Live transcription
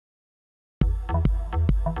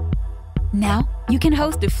Now, you can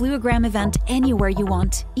host the Fluogram event anywhere you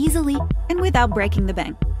want, easily and without breaking the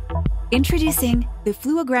bank. Introducing the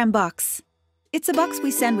Fluogram Box. It's a box we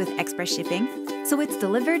send with express shipping, so it's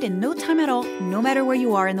delivered in no time at all, no matter where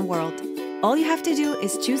you are in the world. All you have to do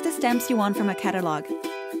is choose the stamps you want from a catalog.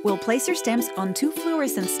 We'll place your stamps on 2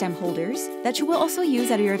 fluorescent stamp holders that you will also use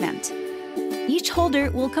at your event. Each holder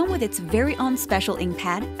will come with its very own special ink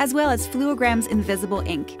pad, as well as Fluogram's invisible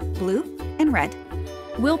ink, blue and red.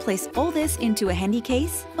 We'll place all this into a handy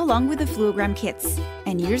case, along with the Fluogram kits.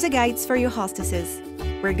 And here's a guides for your hostesses.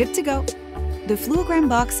 We're good to go! The Fluogram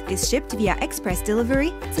box is shipped via express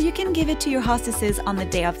delivery, so you can give it to your hostesses on the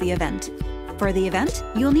day of the event. For the event,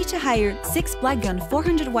 you'll need to hire 6 BlackGun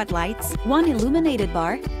 400-watt lights, 1 illuminated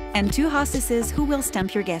bar, and 2 hostesses who will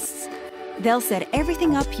stamp your guests. They'll set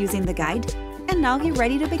everything up using the guide, and now you're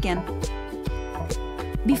ready to begin.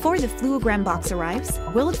 Before the Fluogram box arrives,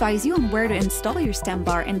 we'll advise you on where to install your stamp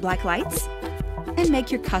bar and black lights, and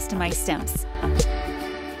make your customized stamps.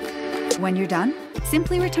 When you're done,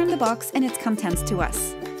 simply return the box and its contents to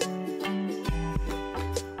us.